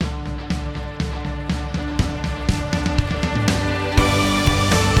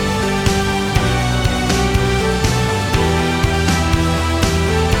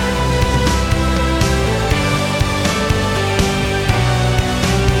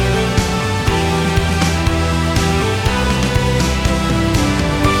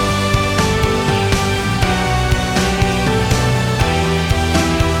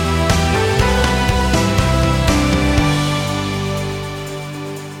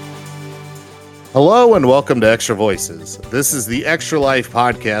Hello and welcome to Extra Voices. This is the Extra Life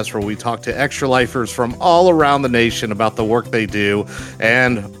podcast where we talk to extra lifers from all around the nation about the work they do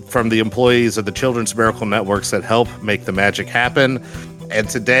and from the employees of the Children's Miracle Networks that help make the magic happen. And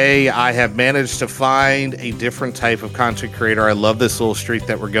today I have managed to find a different type of content creator. I love this little streak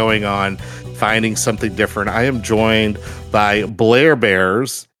that we're going on, finding something different. I am joined by Blair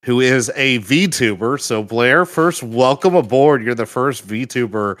Bears, who is a VTuber. So Blair, first, welcome aboard. You're the first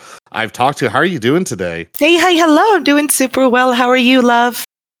VTuber I've talked to. How are you doing today? Hey, hi, hello. I'm doing super well. How are you, love?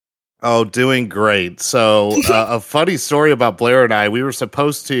 Oh, doing great. So a funny story about Blair and I, we were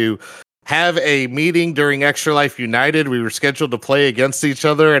supposed to have a meeting during Extra Life United. We were scheduled to play against each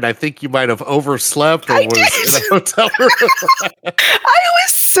other, and I think you might have overslept or was in a hotel room. I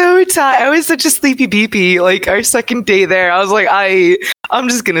was so tired. I was such a sleepy beepy. Like our second day there, I was like, I'm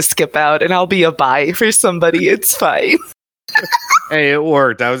just gonna skip out and I'll be a bye for somebody. It's fine. Hey, it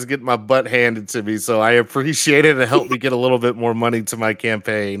worked. I was getting my butt handed to me, so I appreciate it. It helped me get a little bit more money to my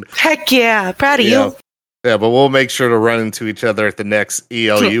campaign. Heck yeah, proud of you. Yeah, but we'll make sure to run into each other at the next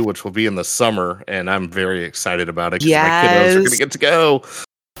ELU, which will be in the summer, and I'm very excited about it because my kiddos are going to get to go.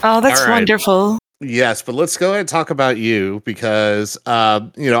 Oh, that's wonderful. Yes, but let's go ahead and talk about you because,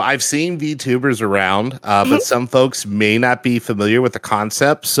 I've seen VTubers around, but some folks may not be familiar with the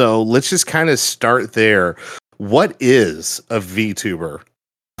concept. So let's just kind of start there. What is a VTuber?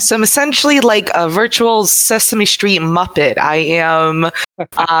 So I'm essentially like a virtual Sesame Street Muppet. I am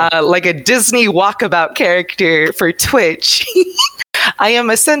like a Disney walkabout character for Twitch. I am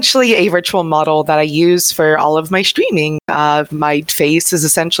essentially a virtual model that I use for all of my streaming. My face is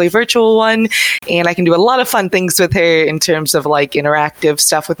essentially a virtual one, and I can do a lot of fun things with her in terms of like interactive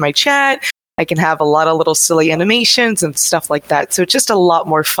stuff with my chat. I can have a lot of little silly animations and stuff like that. So it's just a lot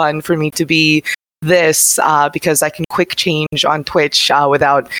more fun for me to be this because I can quick change on Twitch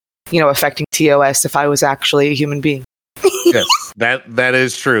without, affecting TOS if I was actually a human being. Yes, that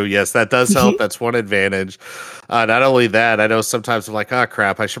is true. Yes, that does help. That's one advantage. Not only that, I know sometimes I'm like, oh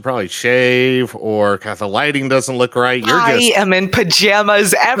crap, I should probably shave, or God, the lighting doesn't look right. I am in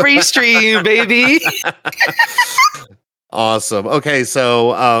pajamas every stream, baby. Awesome. Okay,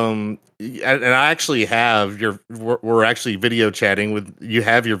 so and I actually have we're actually video chatting with you.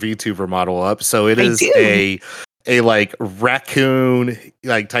 Have your VTuber model up, so it is a like raccoon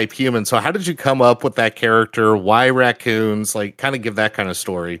like type human. So how did you come up with that character? Why raccoons? Like, kind of give that kind of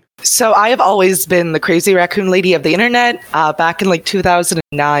story. So I have always been the crazy raccoon lady of the internet. Back in like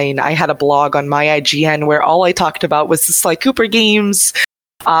 2009, I had a blog on my IGN where all I talked about was the Sly Cooper games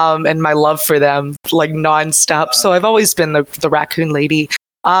and my love for them, like nonstop. So I've always been the raccoon lady.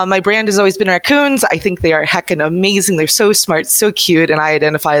 My brand has always been raccoons. I think they are heckin' amazing. They're so smart, so cute, and I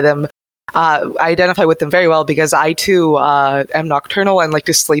identify with them very well because I too am nocturnal and like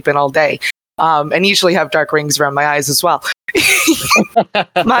to sleep in all day, and usually have dark rings around my eyes as well.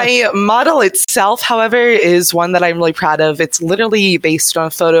 My model itself, however, is one that I'm really proud of. It's literally based on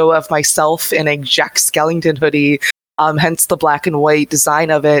a photo of myself in a Jack Skellington hoodie, hence the black and white design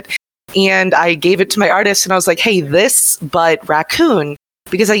of it. And I gave it to my artist and I was like, hey, this, but raccoon,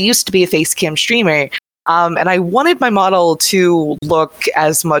 because I used to be a face cam streamer. And I wanted my model to look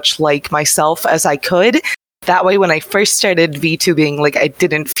as much like myself as I could. That way, when I first started VTubing, like, I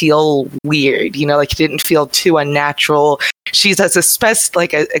didn't feel weird, like it didn't feel too unnatural. She's as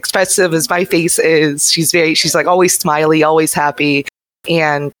expressive as my face is. She's like always smiley, always happy.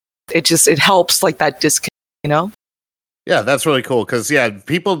 And it helps like that disconnect, Yeah, that's really cool because,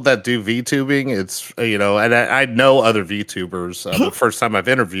 people that do VTubing, it's, and I know other VTubers. The first time I've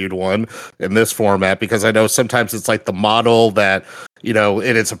interviewed one in this format because I know sometimes it's like the model that,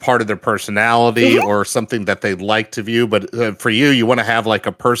 it's a part of their personality or something that they like to view. But for you want to have like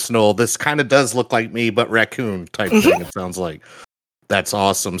a personal, this kind of does look like me, but raccoon type thing, it sounds like. That's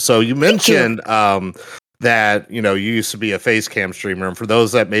awesome. So you mentioned that, you used to be a face cam streamer. And for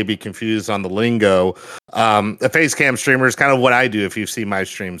those that may be confused on the lingo, a face cam streamer is kind of what I do. If you've seen my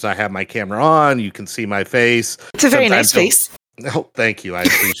streams, I have my camera on, you can see my face. It's a very nice face. Oh, thank you. I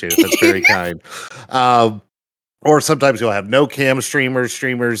appreciate it. That's very kind. Or sometimes you'll have no cam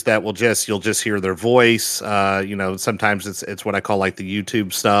streamers that you'll just hear their voice. Sometimes it's what I call like the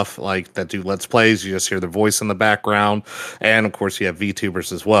YouTube stuff, like that do Let's Plays. You just hear their voice in the background. And of course you have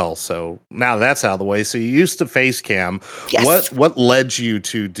VTubers as well. So now that's out of the way. So you used to face cam. Yes. What led you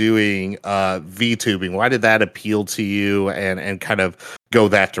to doing VTubing? Why did that appeal to you and kind of go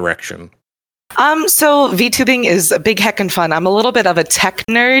that direction? So VTubing is a big heckin' fun. I'm a little bit of a tech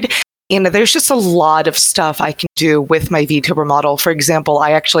nerd. And there's just a lot of stuff I can do with my VTuber model. For example,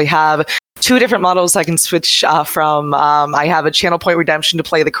 I actually have 2 different models I can switch from. I have a channel point redemption to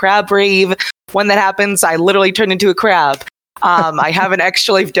play the Crab Brave, when that happens, I literally turn into a crab. I have an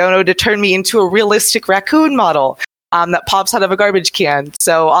extra life dono to turn me into a realistic raccoon model that pops out of a garbage can.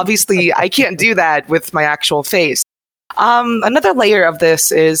 So obviously, I can't do that with my actual face. Another layer of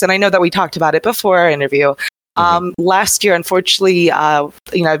this is, and I know that we talked about it before our interview. Last year, unfortunately, I've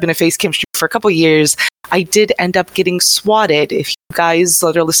been a face cam streamer for a couple years. I did end up getting swatted. If you guys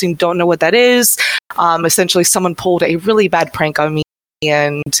that are listening don't know what that is, essentially someone pulled a really bad prank on me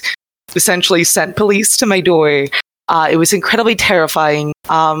and essentially sent police to my door. It was incredibly terrifying.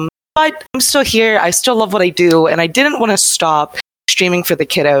 But I'm still here. I still love what I do, and I didn't want to stop streaming for the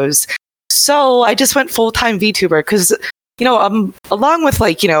kiddos. So I just went full-time VTuber because, along with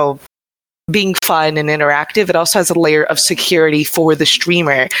being fun and interactive, it also has a layer of security for the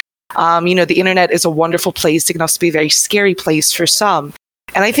streamer. The internet is a wonderful place. It can also be a very scary place for some.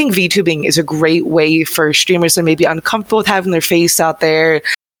 And I think VTubing is a great way for streamers that may be uncomfortable with having their face out there,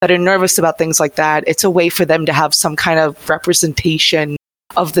 that are nervous about things like that. It's a way for them to have some kind of representation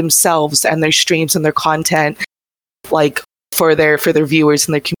of themselves and their streams and their content, for their viewers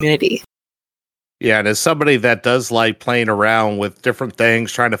and their community. Yeah, and as somebody that does like playing around with different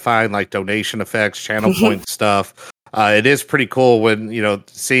things, trying to find donation effects, channel point stuff, it is pretty cool when,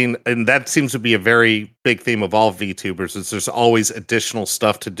 seeing, and that seems to be a very big theme of all VTubers, is there's always additional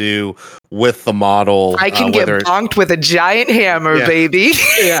stuff to do with the model. I can get bonked with a giant hammer, baby.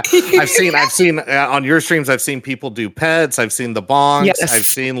 Yeah, I've seen on your streams, I've seen people do pets. I've seen the bonks. Yes. I've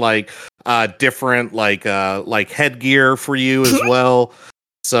seen different headgear for you as well.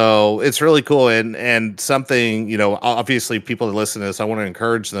 So it's really cool, and something, obviously people that listen to this, I want to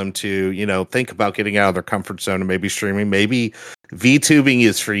encourage them to, think about getting out of their comfort zone and maybe streaming. Maybe VTubing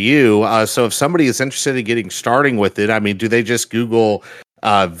is for you. So if somebody is interested in getting starting with it, I mean, do they just Google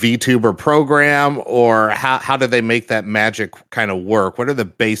VTuber program, or how do they make that magic kind of work? What are the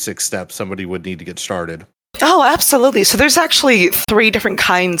basic steps somebody would need to get started? Oh, absolutely. So there's actually 3 different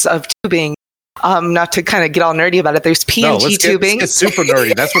kinds of tubing. Not to kind of get all nerdy about it, there's PNG tubing. It's super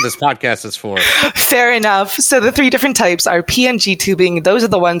nerdy. That's what this podcast is for. Fair enough. So the 3 different types are PNG tubing. Those are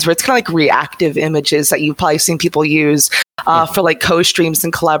the ones where it's kind of like reactive images that you've probably seen people use for co-streams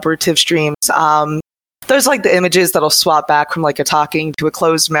and collaborative streams. Those are the images that'll swap back from a talking to a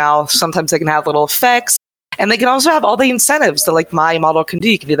closed mouth. Sometimes they can have little effects. And they can also have all the incentives that my model can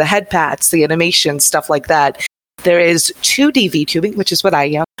do. You can do the head pats, the animation, stuff like that. There is 2D VTubing, which is what I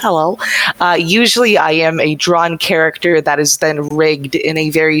am. Hello. Usually I am a drawn character that is then rigged in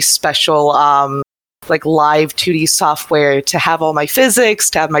a very special, live 2D software to have all my physics,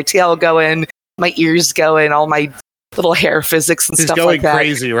 to have my tail going, my ears going, all my little hair physics and stuff like that.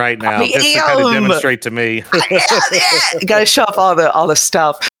 He's going crazy right now, just to kind of demonstrate to me. Got to show off all the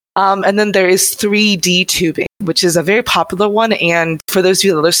stuff. And then there is 3D tubing, which is a very popular one. And for those of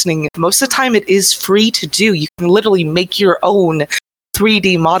you that are listening, most of the time it is free to do. You can literally make your own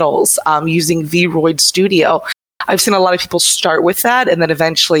 3D models using Vroid Studio. I've seen a lot of people start with that and then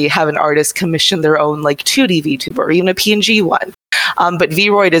eventually have an artist commission their own 2D VTuber or even a PNG one. But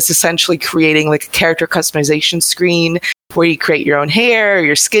Vroid is essentially creating a character customization screen where you create your own hair,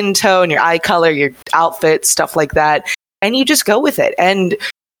 your skin tone, your eye color, your outfit, stuff like that. And you just go with it. And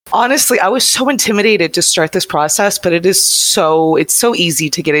honestly, I was so intimidated to start this process, but it's so easy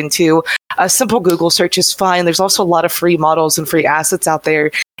to get into. A simple Google search is fine. There's also a lot of free models and free assets out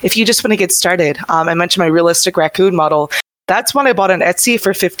there if you just want to get started. I mentioned my realistic raccoon model. That's one I bought on Etsy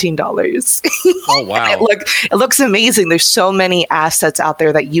for $15. Oh, wow. It looks amazing. There's so many assets out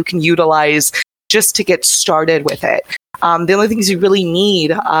there that you can utilize just to get started with it. The only things you really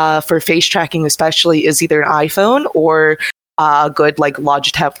need for face tracking especially is either an iPhone or a good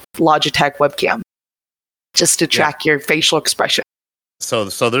Logitech webcam just to track your facial expression.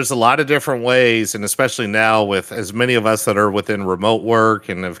 So there's a lot of different ways, and especially now with as many of us that are within remote work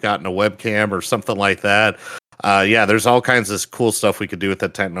and have gotten a webcam or something like that. There's all kinds of cool stuff we could do with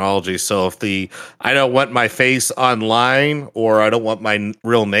that technology. So if I don't want my face online or I don't want my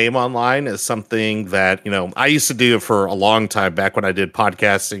real name online is something that, I used to do it for a long time back when I did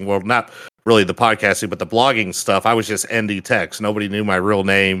podcasting. Well, not really the podcasting, but the blogging stuff. I was just ND Text. Nobody knew my real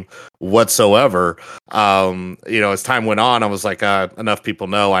name whatsoever. As time went on, I was like, enough people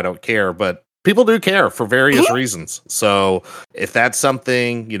know, I don't care. But people do care for various reasons. So if that's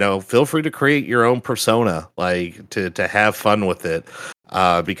something, feel free to create your own persona, to have fun with it.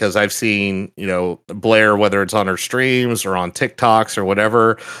 Because I've seen, Blair, whether it's on her streams or on TikToks or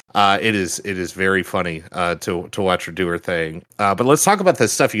whatever, it is very funny to watch her do her thing. But let's talk about the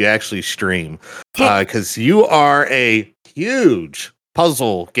stuff you actually stream, because you are a huge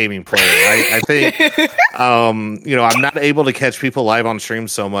puzzle gaming player. I think, I'm not able to catch people live on stream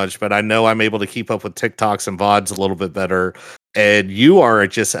so much, but I know I'm able to keep up with TikToks and VODs a little bit better. And you are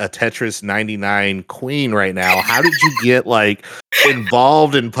just a Tetris 99 queen right now. How did you get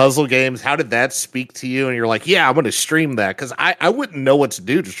involved in puzzle games? How did that speak to you? And you're like, yeah, I'm going to stream that, because I wouldn't know what to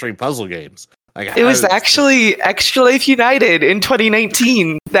do to stream puzzle games. It was actually Extra Life United in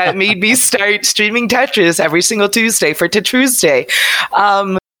 2019 that made me start streaming Tetris every single Tuesday for Tetruesday.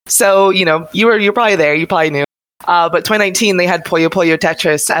 So you're probably there. You probably knew. But 2019, they had Puyo Puyo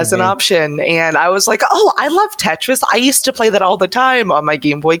Tetris as an option. And I was like, oh, I love Tetris. I used to play that all the time on my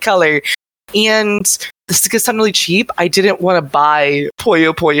Game Boy Color. And this is suddenly cheap. I didn't want to buy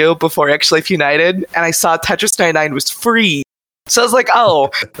Puyo Puyo before Extra Life United. And I saw Tetris 99 was free. So I was like, oh,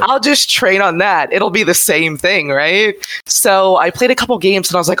 I'll just train on that. It'll be the same thing, right? So I played a couple games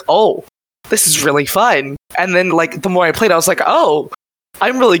and I was like, oh, this is really fun. And then the more I played, I was like, oh,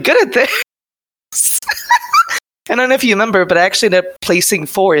 I'm really good at this. I don't know if you remember, but I actually ended up placing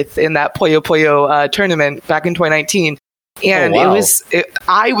 4th in that Puyo Puyo tournament back in 2019. And it was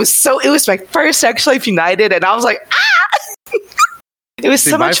my first Extra Life United, and I was like, ah! It was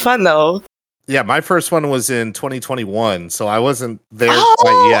so much fun, though. Yeah, my first one was in 2021, so I wasn't there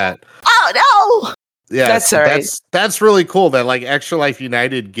quite yet. Oh, no! Yeah, that's all right. That's really cool that Extra Life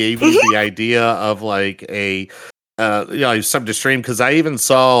United gave you the idea of something to stream, because I even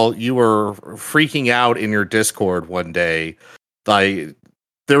saw you were freaking out in your Discord one day.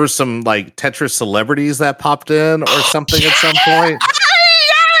 There was some Tetris celebrities that popped in or something at some point.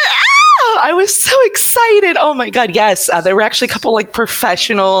 I was so excited. Oh my god, yes. There were actually a couple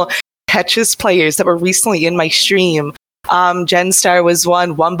professional Tetris players that were recently in my stream. Genstar was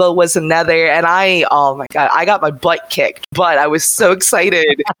one, Wumbo was another, and oh my god, I got my butt kicked, but I was so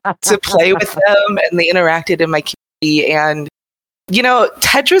excited to play with them, and they interacted in my community. And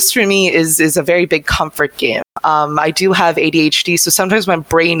Tetris for me is a very big comfort game. I do have ADHD, so sometimes my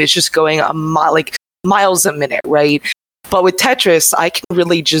brain is just going miles a minute, right? But with Tetris, I can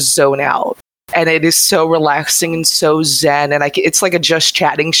really just zone out, and it is so relaxing and so zen, and it's like a just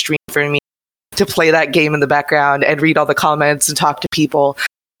chatting stream for me to play that game in the background and read all the comments and talk to people.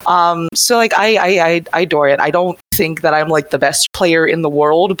 So I adore it. I don't think that I'm the best player in the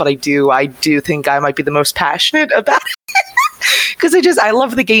world, but I do think I might be the most passionate about it because I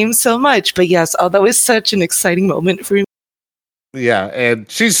love the game so much. But yes, that was such an exciting moment for me. Yeah, and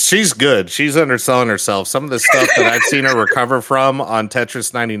she's good. She's underselling herself. Some of the stuff that I've seen her recover from on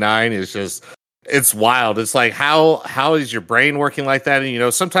Tetris 99 is just, it's wild. It's like, how is your brain working like that?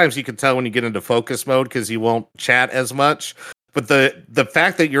 And sometimes you can tell when you get into focus mode because you won't chat as much. But the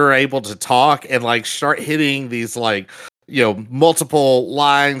fact that you're able to talk and start hitting these multiple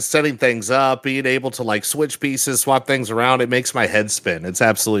lines, setting things up, being able to switch pieces, swap things around, it makes my head spin. It's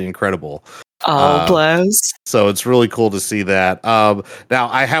absolutely incredible. Oh, bless. So it's really cool to see that. Now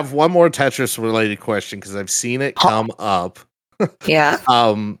I have one more Tetris related question because I've seen it come up. Yeah.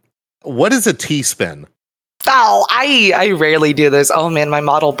 What is a T-spin? Oh, I rarely do this. Oh man, my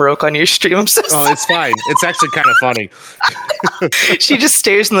model broke on your stream. I'm so sorry. Oh, it's fine. It's actually kind of funny. She just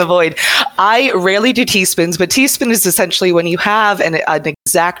stares in the void. I rarely do T-spins, but T-spin is essentially when you have an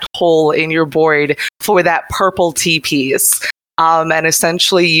exact hole in your board for that purple T piece. And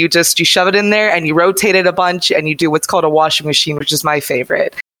essentially you shove it in there and you rotate it a bunch and you do what's called a washing machine, which is my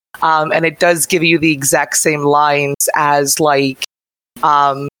favorite. And it does give you the exact same lines as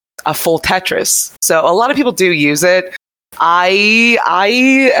a full Tetris. So a lot of people do use it. I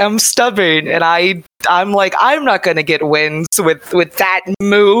am stubborn, and I'm not going to get wins with that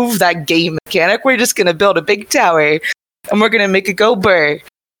move, that game mechanic. We're just going to build a big tower, and we're going to make it go burr.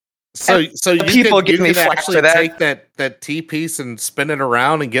 So people give me flack for that. Take that T piece and spin it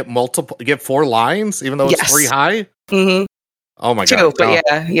around and get 4 lines, even though it's 3 high. Mm-hmm. Oh my god! But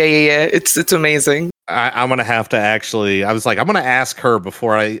yeah. It's amazing. I'm gonna have to actually. I was like, I'm gonna ask her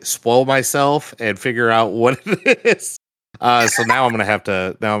before I spoil myself and figure out what it is. So now I'm gonna have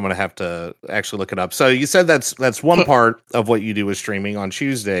to actually look it up. So you said that's one part of what you do with streaming on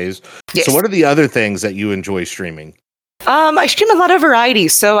Tuesdays. Yes. So what are the other things that you enjoy streaming? I stream a lot of variety,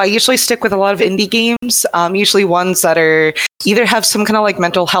 so I usually stick with a lot of indie games. Usually ones that are either have some kind of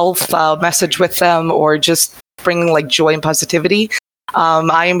mental health message with them, or just bringing joy and positivity.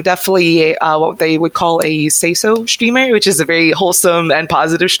 I am definitely what they would call a say-so streamer, which is a very wholesome and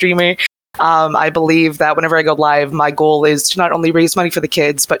positive streamer. I believe that whenever I go live, my goal is to not only raise money for the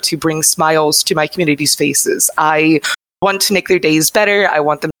kids, but to bring smiles to my community's faces. I want to make their days better. I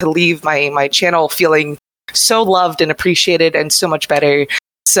want them to leave my channel feeling so loved and appreciated and so much better.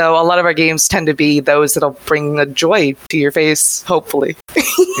 So a lot of our games tend to be those that'll bring a joy to your face, hopefully.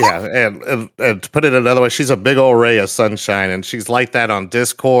 Yeah, and to put it another way, she's a big old ray of sunshine, and she's like that on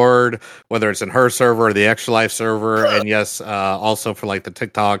Discord, whether it's in her server or the Extra Life server, and yes, also for like the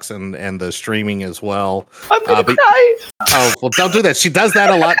TikToks and the streaming as well. I'm gonna cry. Oh, well, don't do that. She does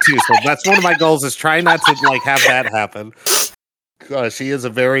that a lot too, so that's one of my goals is try not to like have that happen. She is a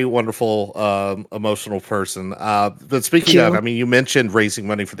very wonderful, emotional person. But speaking of, I mean, you mentioned raising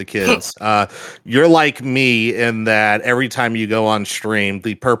money for the kids. You're like me in that every time you go on stream,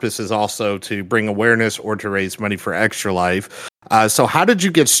 the purpose is also to bring awareness or to raise money for Extra Life. So how did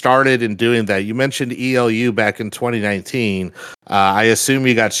you get started in doing that? You mentioned ELU back in 2019. I assume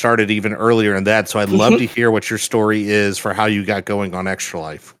you got started even earlier in that. So I'd love to hear what your story is for how you got going on Extra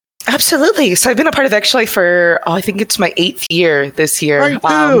Life. Absolutely. So I've been a part of Extra Life for, I think it's my 8th year this year.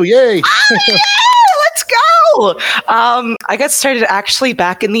 Right, yay. Let's go. I got started actually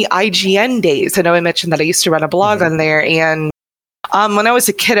back in the IGN days. I know I mentioned that I used to run a blog on there. And when I was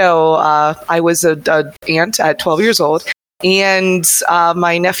a kiddo, I was an aunt at 12 years old. And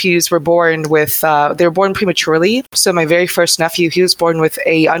my nephews were born with, they were born prematurely. So my very first nephew, he was born with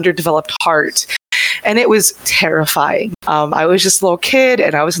a underdeveloped heart. And it was terrifying. I was just a little kid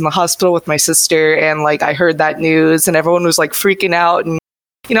and I was in the hospital with my sister and like I heard that news and everyone was like freaking out. And,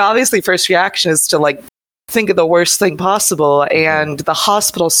 you know, obviously first reaction is to like think of the worst thing possible. And the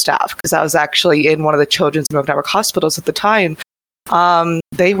hospital staff, because I was actually in one of the Children's Milk Network hospitals at the time,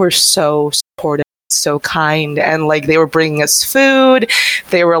 they were so supportive, so kind, and like they were bringing us food.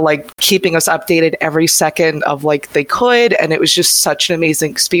 They were like keeping us updated every second of like they could. And it was just such an amazing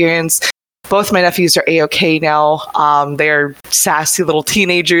experience. Both my nephews are A-OK now. They're sassy little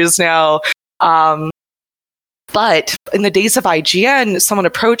teenagers now. But in the days of IGN, someone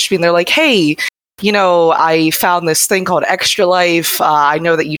approached me and they're like, hey, you know, I found this thing called Extra Life. I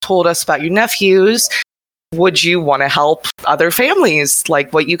know that you told us about your nephews. Would you want to help other families?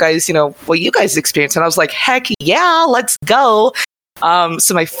 Like what you guys experience? And I was like, heck yeah, let's go.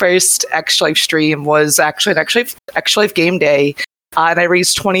 So my first Extra Life stream was actually an Extra Life game day. And I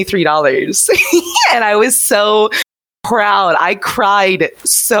raised $23. And I was so proud. I cried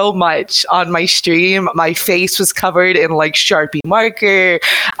so much on my stream. My face was covered in like Sharpie marker.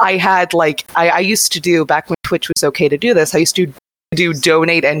 I had like, I used to do, back when Twitch was okay to do this, I used to do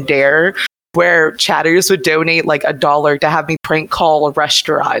Donate and Dare, where chatters would donate like $1 to have me prank call a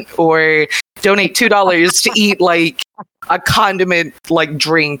restaurant or donate $2 to eat like a condiment like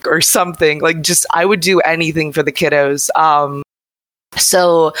drink or something. Like just, I would do anything for the kiddos.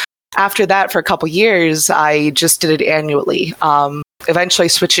 So after that, for a couple years, I just did it annually. Eventually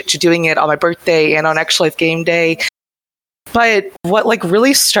switched it to doing it on my birthday and on Extra Life Game Day. But what like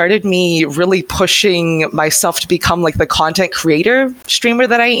really started me really pushing myself to become like the content creator streamer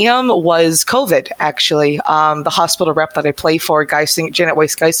that I am was COVID, actually. The hospital rep that I play for, Janet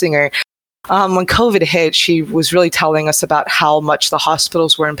Weiss-Geisinger, when COVID hit, she was really telling us about how much the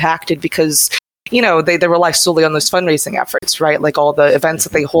hospitals were impacted because you know, they rely solely on those fundraising efforts, right? Like all the events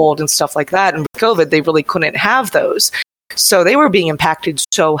that they hold and stuff like that. And with COVID, they really couldn't have those. So they were being impacted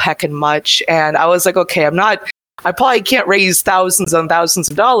so heckin' much. And I was like, okay, I probably can't raise thousands and thousands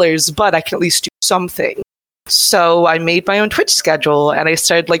of dollars, but I can at least do something. So I made my own Twitch schedule and I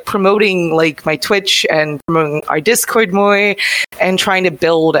started like promoting like my Twitch and promoting our Discord more and trying to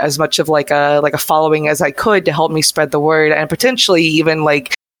build as much of like a following as I could to help me spread the word and potentially even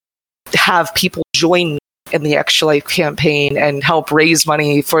like have people join me in the Extra Life campaign and help raise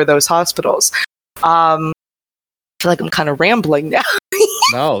money for those hospitals. I feel like I'm kind of rambling now.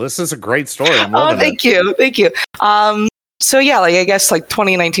 No, this is a great story. Thank you. So yeah, like I guess like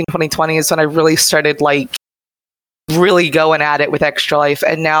 2019, 2020 is when I really started like really going at it with Extra Life,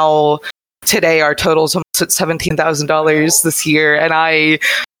 and now today our total's almost at $17,000 this year, and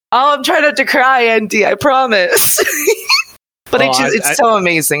I'm trying not to cry, Andy. I promise. But it's so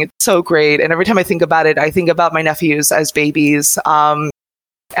amazing. It's so great. And every time I think about it, I think about my nephews as babies. And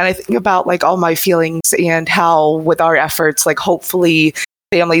I think about like all my feelings and how with our efforts, like hopefully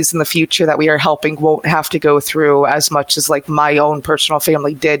families in the future that we are helping won't have to go through as much as like my own personal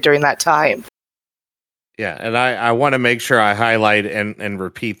family did during that time. Yeah, and I want to make sure I highlight and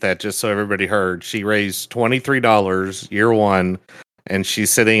repeat that just so everybody heard. She raised $23 year one. And she's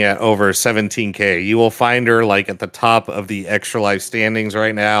sitting at over 17K. You will find her like at the top of the Extra Life standings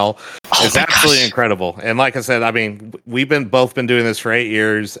right now. It's absolutely incredible. And like I said, I mean, we've both been doing this for 8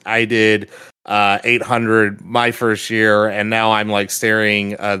 years. I did 800 my first year, and now I'm like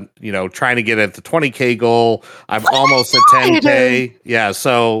staring, trying to get at the 20K goal. I'm almost at 10K. Yeah,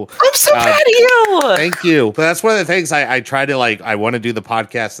 so I'm so proud of you. Thank you. But that's one of the things I try to I want to do the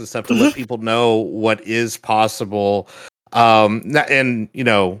podcast and stuff to let people know what is possible. And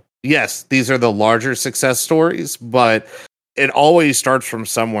yes, these are the larger success stories, but it always starts from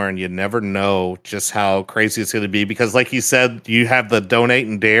somewhere, and you never know just how crazy it's going to be. Because like you said, you have the donate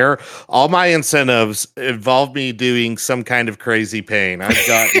and dare. All my incentives involve me doing some kind of crazy pain.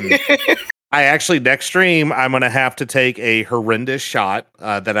 I actually, next stream, I'm going to have to take a horrendous shot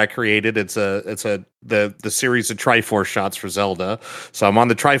that I created. It's the series of Triforce shots for Zelda. So I'm on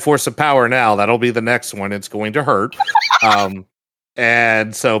the Triforce of Power now. That'll be the next one. It's going to hurt.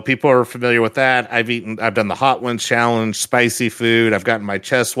 And so people are familiar with that. I've done the Hot Ones challenge, spicy food. I've gotten my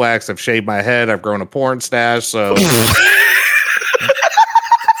chest waxed. I've shaved my head. I've grown a porn stash. So,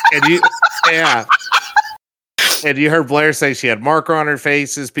 and you heard Blair say she had marker on her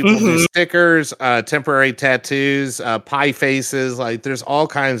faces. People do stickers, temporary tattoos, pie faces. Like there's all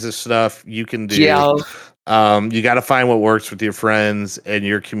kinds of stuff you can do. Yeah. You got to find what works with your friends and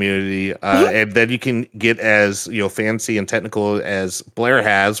your community, and then you can get as fancy and technical as Blair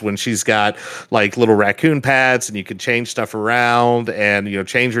has when she's got like little raccoon pads, and you can change stuff around and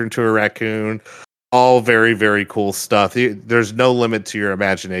change her into a raccoon. All very, very cool stuff. There's no limit to your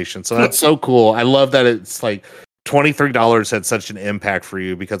imagination, so that's so cool. I love that it's like $23 had such an impact for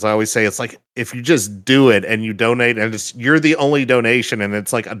you, because I always say it's like if you just do it and you donate and you're the only donation and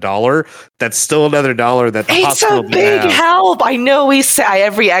it's like $1, that's still another dollar that the hospital It's a big help. I know we say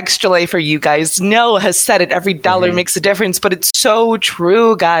every extra life for you guys. Noah has said it. Every dollar makes a difference, but it's so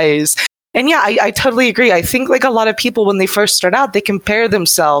true, guys. And yeah, I totally agree. I think like a lot of people when they first start out, they compare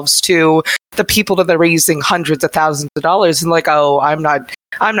themselves to the people that they're raising hundreds of thousands of dollars and like, oh, I'm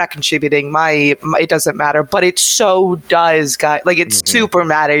not contributing. My it doesn't matter, but it so does, guys. Like it super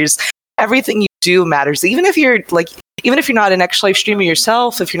matters. Everything you do matters. Even if you're not an Extra Life streamer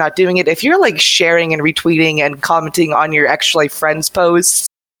yourself, if you're not doing it, if you're like sharing and retweeting and commenting on your Extra Life friends' posts,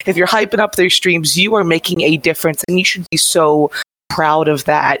 if you're hyping up their streams, you are making a difference, and you should be so proud of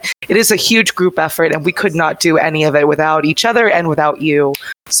that. It is a huge group effort, and we could not do any of it without each other and without you.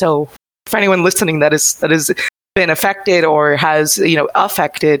 So for anyone listening that is been affected or has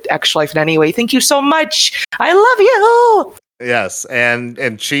affected Extra Life in any way, thank you so much. I love you. Yes,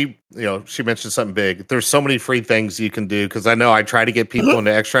 and she mentioned something big. There's so many free things you can do, because I know I try to get people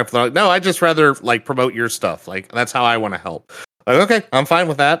into Extra Life. They're like, no, I just rather like promote your stuff. Like that's how I want to help. Like, okay, I'm fine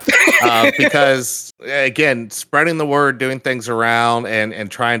with that, because again, spreading the word, doing things around,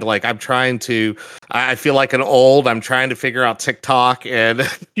 and trying to I feel like I'm trying to figure out TikTok and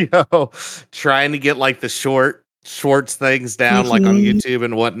trying to get like the shorts things down like on YouTube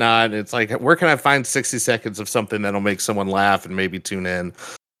and whatnot. It's like, where can I find 60 seconds of something that'll make someone laugh and maybe tune in?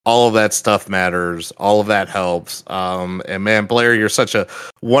 All of that stuff matters. All of that helps. And man, Blair, you're such a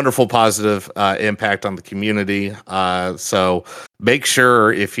wonderful, positive impact on the community. So make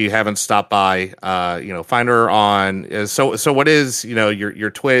sure, if you haven't stopped by, find her on. So what is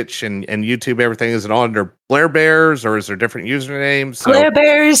your Twitch and YouTube? Everything, is it all under Blair Bears, or is there different usernames? So, Blair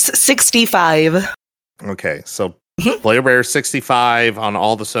Bears 65. Okay, so Blair Bear 65 on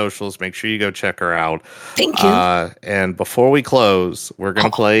all the socials. Make sure you go check her out. Thank you. And before we close, we're going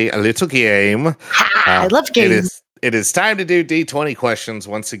to play a little game. I love games. It is time to do D20 questions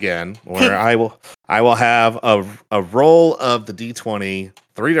once again, where I will have a roll of the D20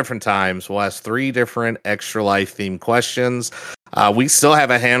 3 different times. We'll ask 3 different Extra Life themed questions. We still have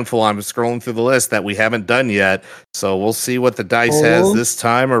a handful. I'm scrolling through the list that we haven't done yet, so we'll see what the dice has this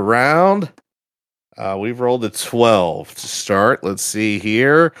time around. We've rolled a 12 to start. Let's see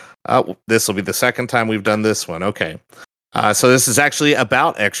here. This will be the second time we've done this one. Okay. So this is actually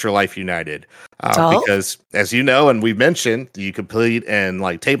about Extra Life United. Because, as you know, and we've mentioned, you complete in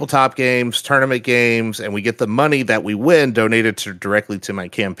like tabletop games, tournament games, and we get the money that we win donated directly to my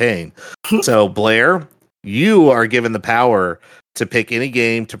campaign. So, Blair, you are given the power to pick any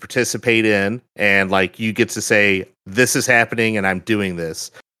game to participate in, and like you get to say, this is happening and I'm doing this.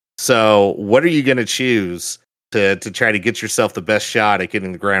 So what are you going to choose to try to get yourself the best shot at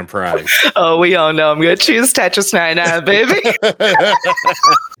getting the grand prize? Oh, we all know I'm going to choose Tetris 99, baby.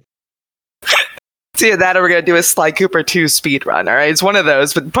 See that, or we're going to do a Sly Cooper 2 speed run, all right? It's one of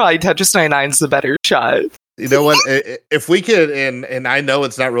those, but probably Tetris 99 is the better shot. You know what? If we could, and I know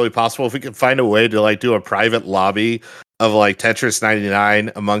it's not really possible, if we could find a way to like do a private lobby of like Tetris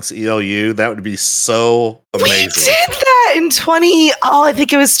 99 amongst ELU, that would be so amazing. We did that in I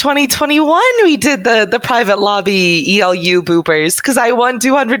think it was 2021. We did the private lobby ELU boopers because I won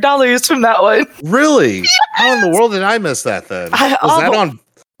 $200 from that one. Really? Yes! How in the world did I miss that then?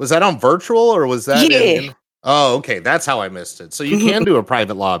 Was that on virtual or was that in Oh, okay. That's how I missed it. So you can do a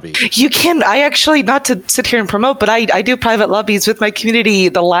private lobby. You can. I actually, not to sit here and promote, but I do private lobbies with my community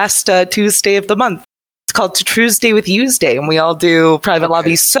the last Tuesday of the month. It's called Tuesday with Tuesday, and we all do private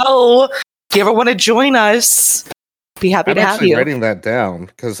lobbies. So if you ever want to join us, be happy to have you. I'm writing that down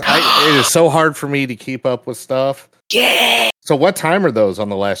because it is so hard for me to keep up with stuff. Yeah. So what time are those on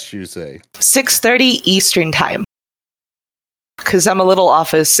the last Tuesday? 6:30 Eastern time. Because I'm a little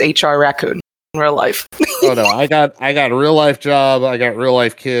office HR raccoon in real life. Oh no, I got a real life job. I got real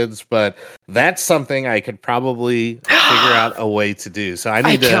life kids, but that's something I could probably figure out a way to do. So I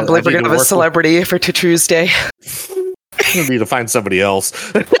can't believe we're gonna have a celebrity for Tuesday. I need to find somebody else.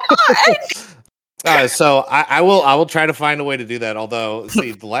 So I will try to find a way to do that. Although,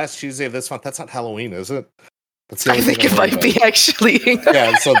 see, the last Tuesday of this month, that's not Halloween, is it? I think it might be actually.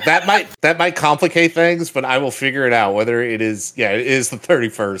 Yeah, so that might complicate things, but I will figure it out. Whether it is, it is the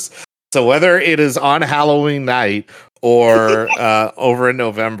 31st. So whether it is on Halloween night or over in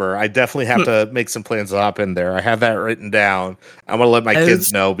November, I definitely have to make some plans to hop in there. I have that written down. I'm going to let my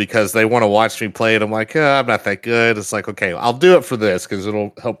kids know because they want to watch me play it. I'm like, I'm not that good. It's like, okay, I'll do it for this because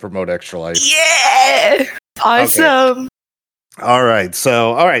it'll help promote Extra Life. Yeah! Awesome! Okay. All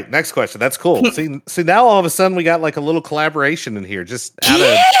right. Next question. That's cool. See, now all of a sudden we got like a little collaboration in here, just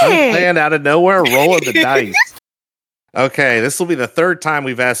out of nowhere, rolling the dice. Okay, this will be the third time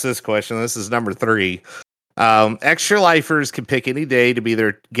we've asked this question. This is number 3. Extra Lifers can pick any day to be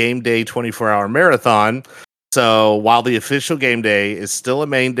their game day 24-hour marathon. So while the official game day is still a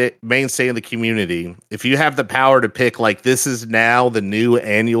mainstay in the community, if you have the power to pick, like, this is now the new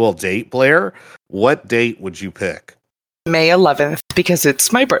annual date, Blair, what date would you pick? May 11th, because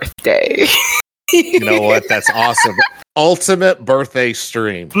it's my birthday. You know what? That's awesome. Ultimate birthday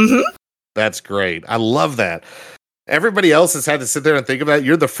stream. Mm-hmm. That's great. I love that. Everybody else has had to sit there and think about it.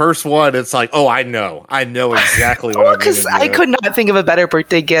 You're the first one. It's like, oh, I know exactly what I'm going to do. I could not think of a better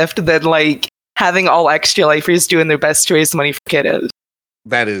birthday gift than like having all Extra Lifers doing their best to raise money for kiddos.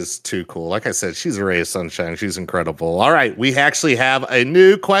 That is too cool. Like I said, she's a ray of sunshine. She's incredible. All right, we actually have a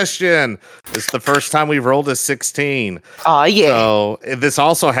new question. It's the first time we've rolled a 16. Oh, yeah. So this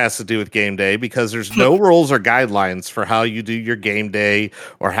also has to do with game day because there's no rules or guidelines for how you do your game day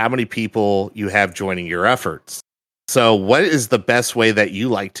or how many people you have joining your efforts. So what is the best way that you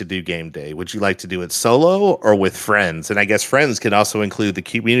like to do game day? Would you like to do it solo or with friends? And I guess friends can also include the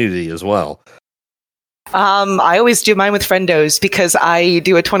community as well. I always do mine with friendos because I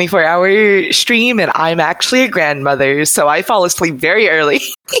do a 24-hour stream and I'm actually a grandmother, so I fall asleep very early.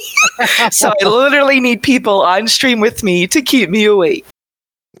 So I literally need people on stream with me to keep me awake.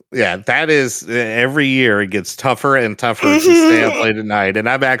 Yeah, that is, every year it gets tougher and tougher to stay up late at night. And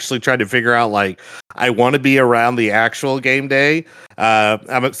I'm actually trying to figure out, like, I want to be around the actual game day.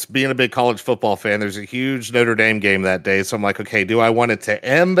 Being a big college football fan, there's a huge Notre Dame game that day. So I'm like, okay, do I want it to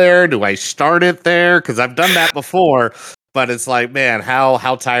end there? Do I start it there? Because I've done that before. But it's like, man, how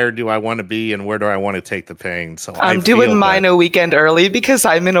tired do I want to be and where do I want to take the pain? So I'm doing mine a weekend early because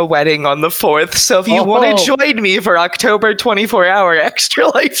I'm in a wedding on the 4th. So if you want to join me for October 24-hour Extra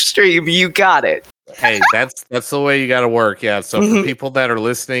Life stream, you got it. Hey, that's the way you got to work. Yeah. So for people that are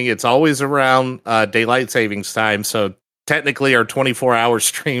listening, it's always around daylight savings time. So technically our 24-hour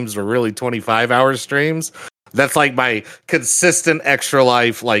streams are really 25-hour streams. That's like my consistent Extra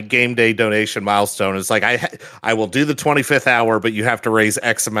Life, like game day donation milestone. It's like I will do the 25th hour, but you have to raise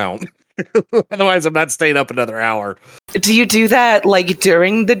X amount. Otherwise, I'm not staying up another hour. Do you do that like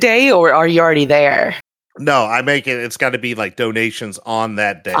during the day, or are you already there? No, I make it. It's got to be like donations on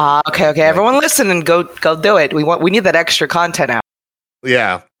that day. Okay. Like, everyone, listen and go do it. We need that extra content out.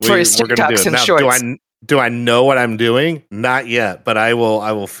 Yeah, we're going to do it. Now, shorts. Do I know what I'm doing? Not yet, but I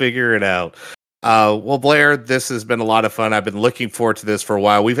will figure it out. Well, Blair, this has been a lot of fun. I've been looking forward to this for a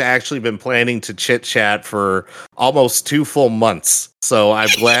while. We've actually been planning to chit chat for almost 2 full months. So I'm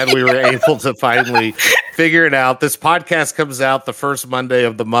glad we were able to finally figure it out. This podcast comes out the first Monday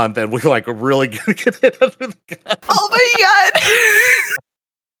of the month, and we're like really going to get it under the gun. Oh my God.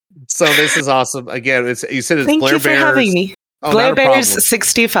 So this is awesome. Again, you said it's Thank Blair you for Bears. having me. Oh, Blair Bears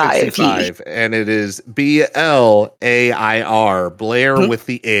 65. And it is BLAIR, Blair with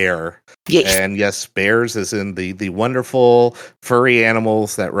the air. Yes. And yes, bears is in the wonderful furry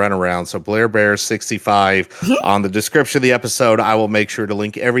animals that run around. So Blair Bears 65 on the description of the episode. I will make sure to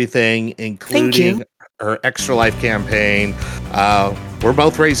link everything, including her Extra Life campaign. We're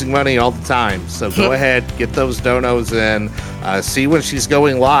both raising money all the time, so go ahead, get those donos in, see when she's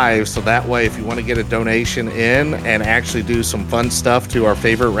going live, so that way if you want to get a donation in and actually do some fun stuff to our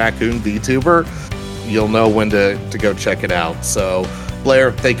favorite raccoon VTuber, you'll know when to go check it out. So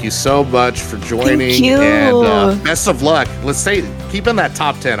Blair, thank you so much for joining. Thank you. And best of luck. Let's keep in that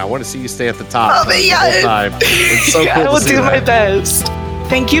top 10. I want to see you stay at the top the whole time. It's so cool I will to see do my that. best.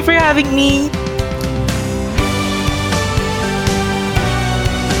 Thank you for having me.